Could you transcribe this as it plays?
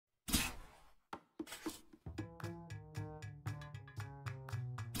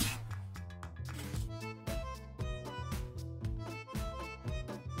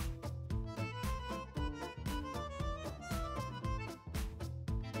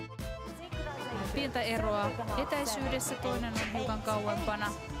pientä eroa etäisyydessä, toinen on hiukan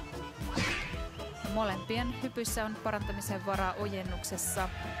kauempana. Molempien hypyissä on parantamisen varaa ojennuksessa.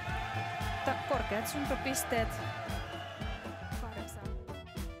 Mutta korkeat syntopisteet. 8.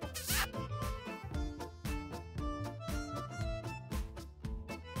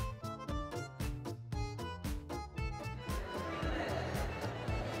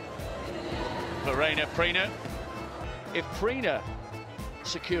 Lorena Prina. If Prina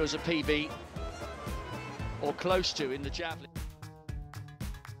secures a PB or close to in the javelin.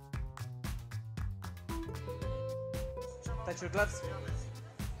 Touch your gloves.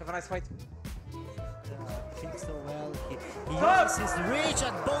 Have a nice fight. Feels so well. He uses his reach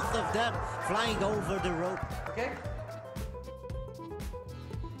and both of them flying over the rope. Okay.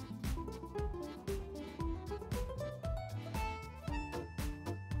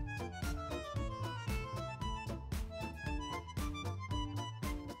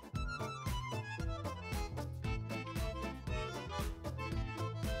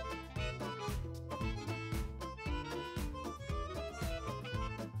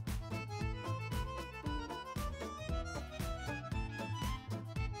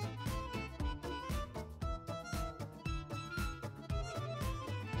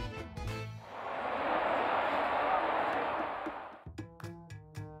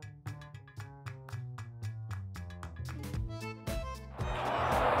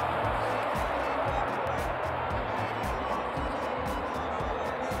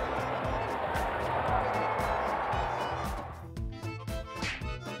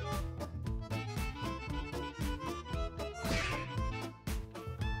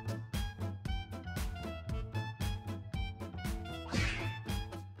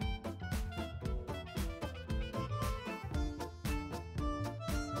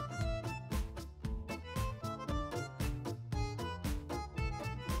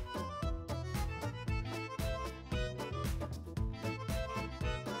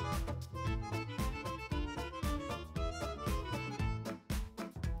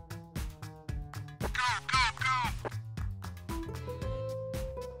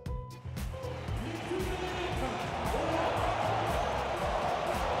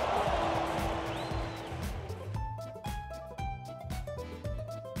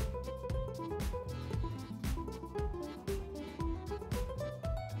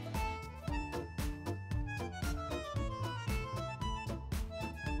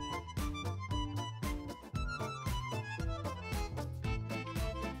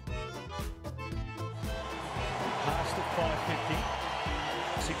 Past the 550,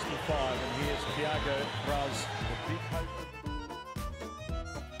 65, and here's Thiago Braz, the big hope.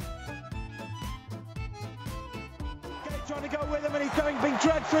 Trying to go with him, and he's being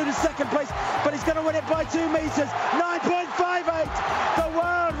dragged through to second place, but he's going to win it by 2 meters. 9.58. The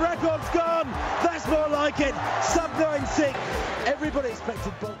world record's gone. That's more like it. Sub 9.6. Everybody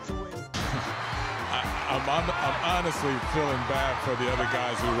expected Bolt to win. I'm honestly feeling bad for the other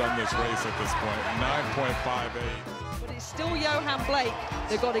guys who run this race at this point. 9.58. But it's still Johan Blake.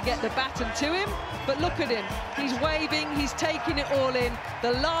 They've got to get the baton to him. But look at him. He's waving. He's taking it all in.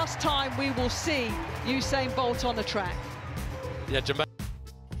 The last time we will see Usain Bolt on the track. Yeah,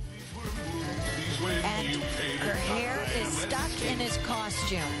 And her hair is stuck in his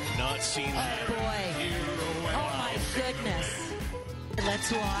costume. Not seen that. Oh boy. Oh my goodness.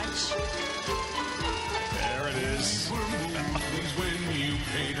 Let's watch. There it is. Oh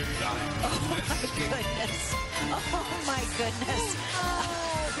my goodness.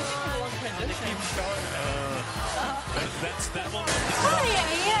 That's that one.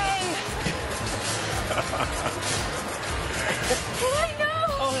 I know.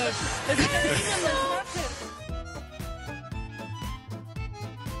 Oh,